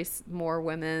embrace more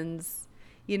women's,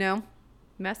 you know,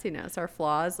 messiness, our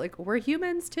flaws. Like, we're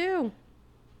humans too.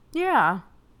 Yeah.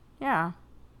 Yeah.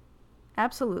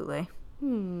 Absolutely.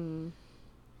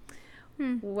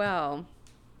 Well,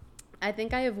 I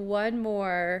think I have one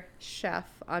more chef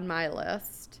on my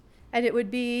list, and it would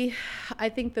be, I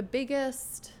think, the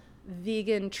biggest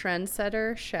vegan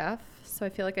trendsetter chef. So I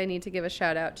feel like I need to give a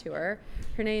shout out to her.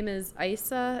 Her name is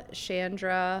Isa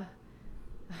Chandra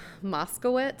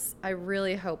Moskowitz. I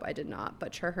really hope I did not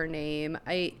butcher her name.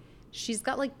 She's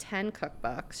got like 10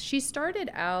 cookbooks. She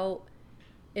started out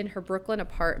in her Brooklyn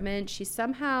apartment. She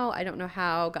somehow, I don't know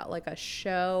how, got like a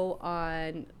show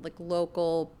on like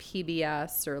local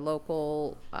PBS or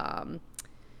local,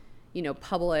 you know,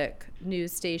 public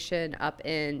news station up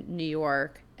in New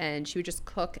York. And she would just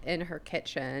cook in her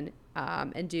kitchen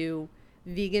and do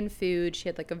vegan food. She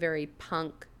had like a very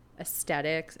punk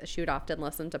aesthetic. She would often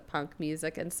listen to punk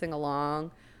music and sing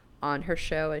along on her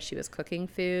show as she was cooking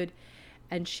food.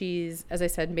 And she's, as I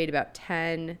said, made about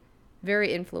 10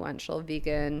 very influential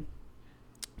vegan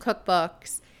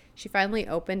cookbooks. She finally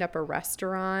opened up a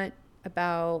restaurant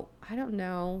about, I don't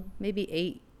know,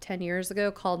 maybe 8-10 years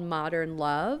ago, called Modern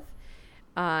Love.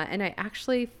 And I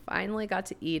actually finally got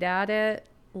to eat at it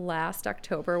last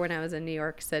October when I was in New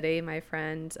York City. I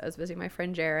was visiting my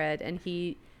friend Jared, and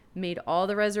he made all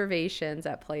the reservations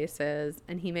at places,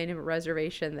 and he made a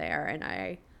reservation there, and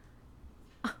I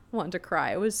wanted to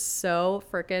cry. I was so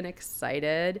freaking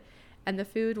excited, and the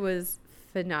food was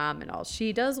phenomenal.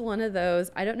 She does one of those,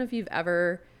 I don't know if you've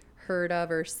ever heard of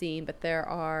or seen, but there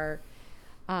are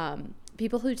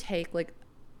people who take like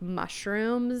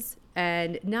mushrooms,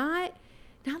 and not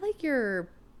like your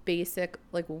basic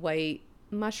like white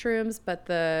mushrooms, but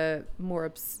the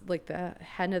more like the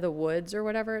hen of the woods or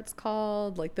whatever it's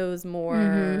called, like those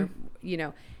more, you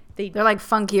know, they're like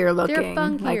funkier looking. They're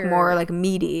funkier, like more like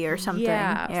meaty or something.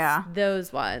 Yes, yeah,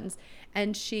 those ones.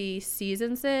 And she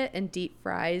seasons it and deep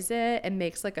fries it and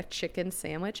makes like a chicken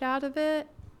sandwich out of it.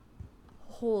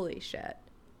 Holy shit.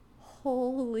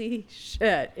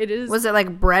 It is. Was it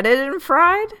like breaded and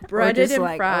fried? Breaded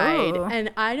and fried. Oh.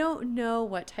 And I don't know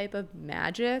what type of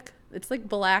magic. It's like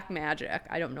black magic.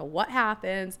 I don't know what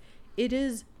happens. It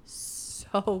is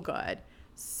so good.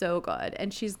 So good.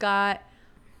 And she's got,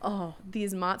 oh,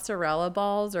 these mozzarella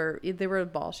balls, or they were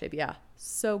ball shape. Yeah.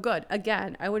 So good.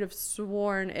 Again, I would have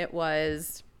sworn it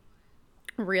was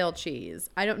real cheese.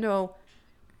 I don't know.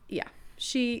 Yeah.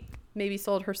 She maybe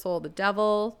sold her soul to the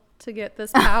devil to get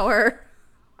this power.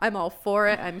 I'm all for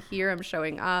it. I'm here. I'm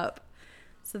showing up.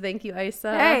 So thank you,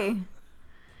 Isa. Hey.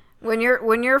 When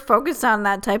you're focused on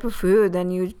that type of food, then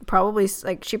you probably,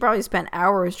 like, she probably spent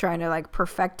hours trying to, like,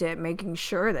 perfect it, making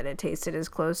sure that it tasted as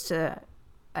close to,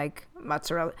 like,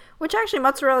 mozzarella, which actually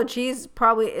mozzarella cheese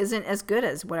probably isn't as good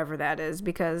as whatever that is,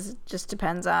 because it just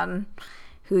depends on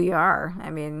who you are. I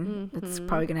mean, it's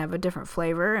probably gonna have a different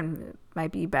flavor and it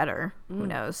might be better. Who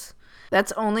knows?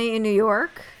 That's only in New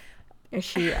York. Is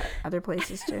she other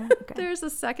places too? Okay. There's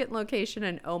a second location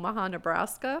in Omaha,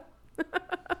 Nebraska.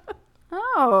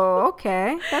 Oh,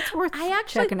 okay. That's worth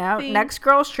checking out. Next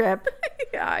girls trip.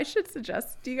 Yeah, I should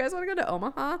suggest. Do you guys want to go to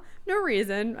Omaha? No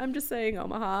reason. I'm just saying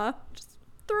Omaha. Just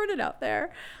throwing it out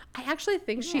there. I actually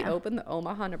think she opened the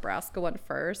Omaha, Nebraska one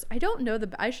first. I don't know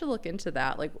I should look into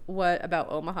that. Like, what about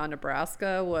Omaha,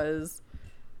 Nebraska was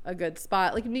a good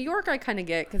spot? Like, New York, I kind of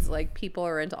get because, like, people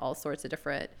are into all sorts of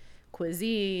different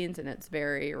cuisines, and it's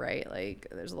very like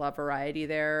there's a lot of variety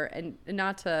there. And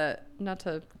not to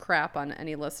crap on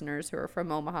any listeners who are from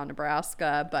Omaha,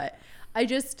 Nebraska, but I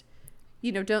just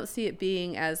don't see it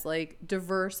being as like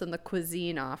diverse in the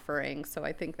cuisine offering. So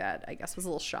I think that, I guess, was a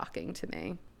little shocking to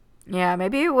me. Yeah,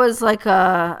 maybe it was like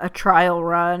a trial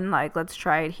run, like, let's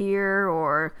try it here,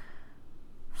 or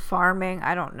farming.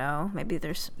 I don't know. Maybe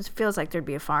it feels like there'd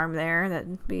be a farm there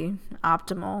that'd be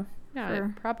optimal. Yeah,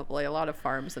 probably a lot of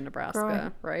farms in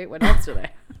Nebraska, right? What else do they?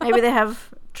 Maybe they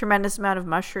have tremendous amount of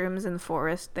mushrooms in the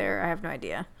forest there. I have no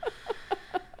idea.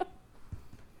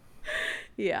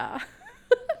 Yeah,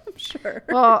 I'm sure.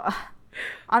 Well,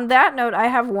 on that note, I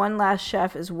have one last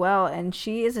chef as well, and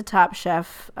she is a Top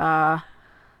Chef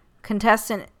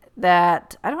contestant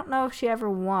that I don't know if she ever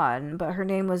won, but her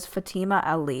name was Fatima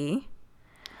Ali.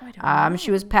 Oh, I don't know.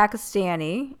 She was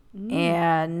Pakistani,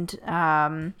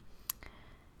 and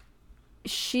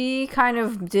she kind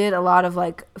of did a lot of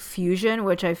like fusion,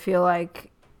 which I feel like,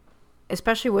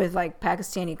 especially with like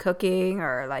Pakistani cooking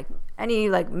or like any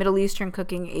like Middle Eastern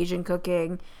cooking, Asian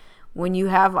cooking, when you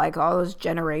have like all those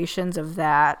generations of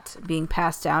that being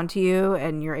passed down to you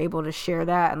and you're able to share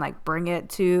that and like bring it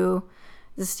to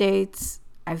the States,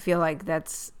 I feel like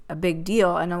that's a big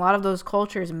deal. And a lot of those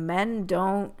cultures, men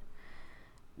don't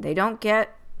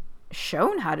get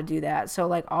shown how to do that. So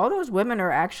like all those women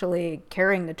are actually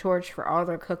carrying the torch for all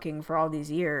their cooking for all these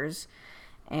years,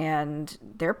 and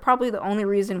they're probably the only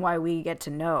reason why we get to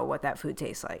know what that food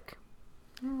tastes like.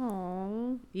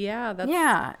 Oh, yeah, that's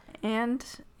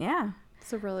it's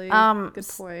a really good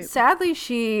point. Sadly,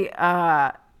 she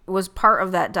was part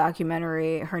of that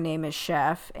documentary. Her name is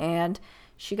Chef, and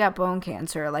she got bone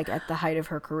cancer like at the height of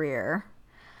her career,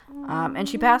 and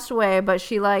she passed away. But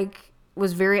she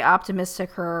was very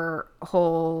optimistic her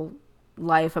whole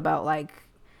life about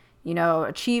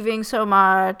achieving so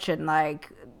much, and the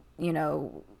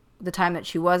time that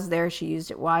she was there, she used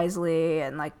it wisely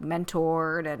and like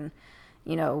mentored and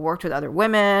worked with other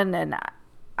women. And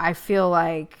I feel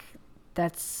like I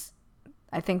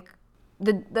think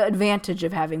the advantage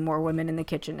of having more women in the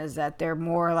kitchen is that they're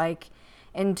more like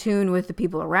in tune with the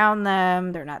people around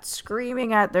them. They're not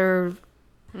screaming at their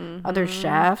other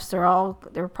chefs.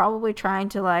 They're probably trying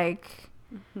to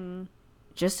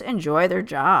just enjoy their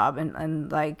job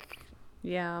and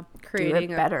creating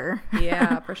do it better.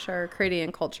 Yeah, for sure. Creating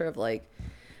a culture of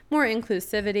more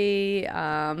inclusivity.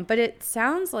 But it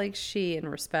sounds like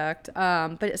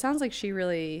but it sounds like she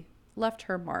really left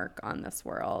her mark on this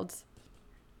world.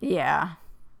 Yeah.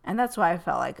 And that's why I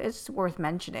felt like it's worth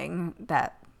mentioning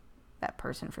that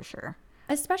person for sure.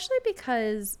 Especially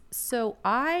because,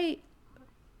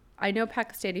 I know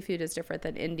Pakistani food is different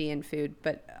than Indian food,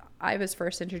 but I was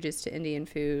first introduced to Indian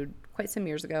food quite some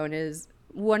years ago, and it is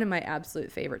one of my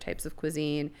absolute favorite types of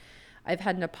cuisine. I've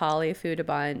had Nepali food a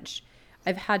bunch.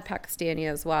 I've had Pakistani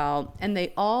as well, and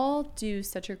they all do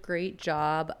such a great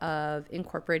job of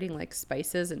incorporating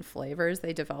spices and flavors.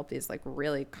 They develop these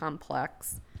really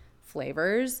complex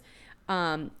flavors.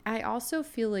 I also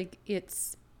feel like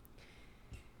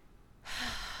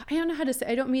I don't know how to say,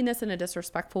 I don't mean this in a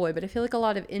disrespectful way, but I feel like a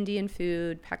lot of Indian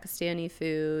food, Pakistani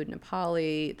food,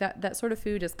 Nepali, that sort of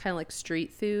food is kind of like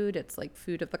street food. It's like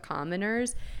food of the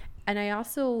commoners. And I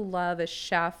also love a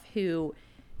chef who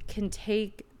can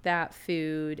take that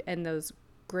food and those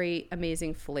great,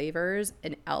 amazing flavors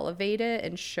and elevate it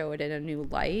and show it in a new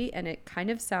light. And it kind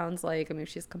of sounds like, if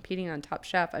she's competing on Top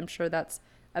Chef, I'm sure that's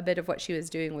a bit of what she was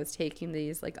doing was taking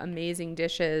these like amazing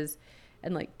dishes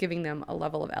and like giving them a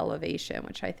level of elevation,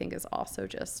 which I think is also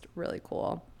just really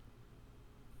cool.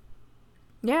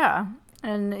 Yeah.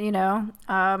 And,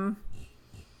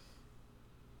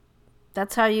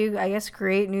 that's how you, I guess,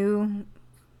 create new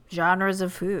genres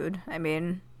of food. I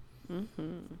mean,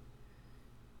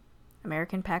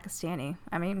 American Pakistani.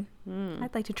 I mean,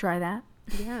 I'd like to try that.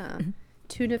 Yeah.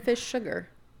 Tuna fish sugar.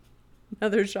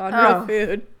 Another genre of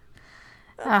food.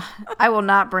 I will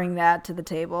not bring that to the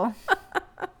table.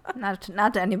 Not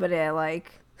to anybody I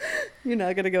like. You're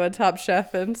not going to go on Top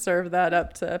Chef and serve that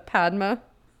up to Padma?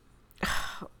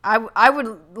 I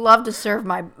would love to serve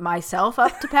myself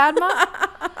up to Padma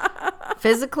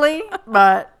physically,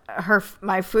 but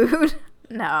my food,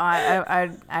 no,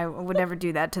 I would never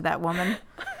do that to that woman.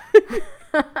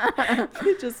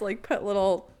 You just like put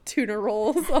little tuna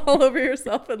rolls all over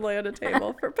yourself and lay on a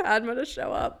table for Padma to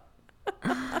show up.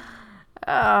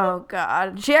 Oh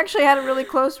God, she actually had a really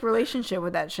close relationship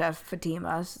with that chef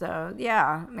Fatima, so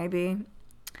yeah, maybe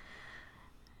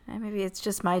it's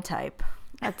just my type.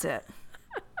 That's it.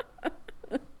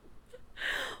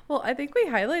 Well, I think we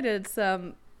highlighted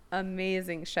some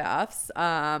amazing chefs,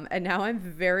 and now I'm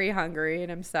very hungry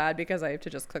and I'm sad because I have to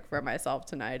just cook for myself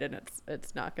tonight, and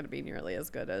it's not going to be nearly as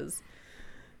good as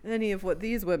any of what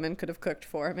these women could have cooked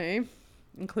for me,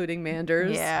 including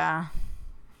Manders. Yeah.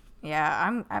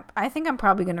 I think I'm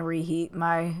probably going to reheat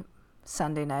my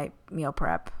Sunday night meal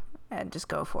prep and just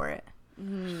go for it.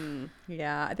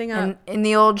 Yeah, I think in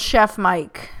the old Chef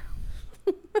Mike.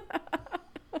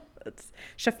 It's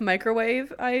Chef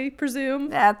Microwave, I presume.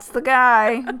 That's the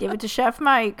guy. Give it to Chef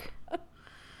Mike.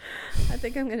 I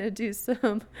think I'm going to do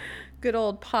some good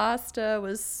old pasta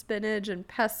with spinach and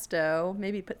pesto.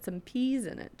 Maybe put some peas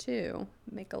in it too.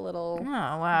 Make a little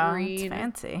green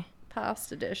fancy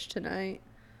pasta dish tonight.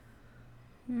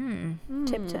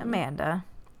 Tip to Amanda.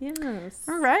 Yes.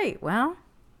 All right. Well,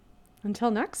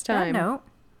 until next time.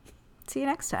 See you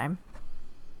next time.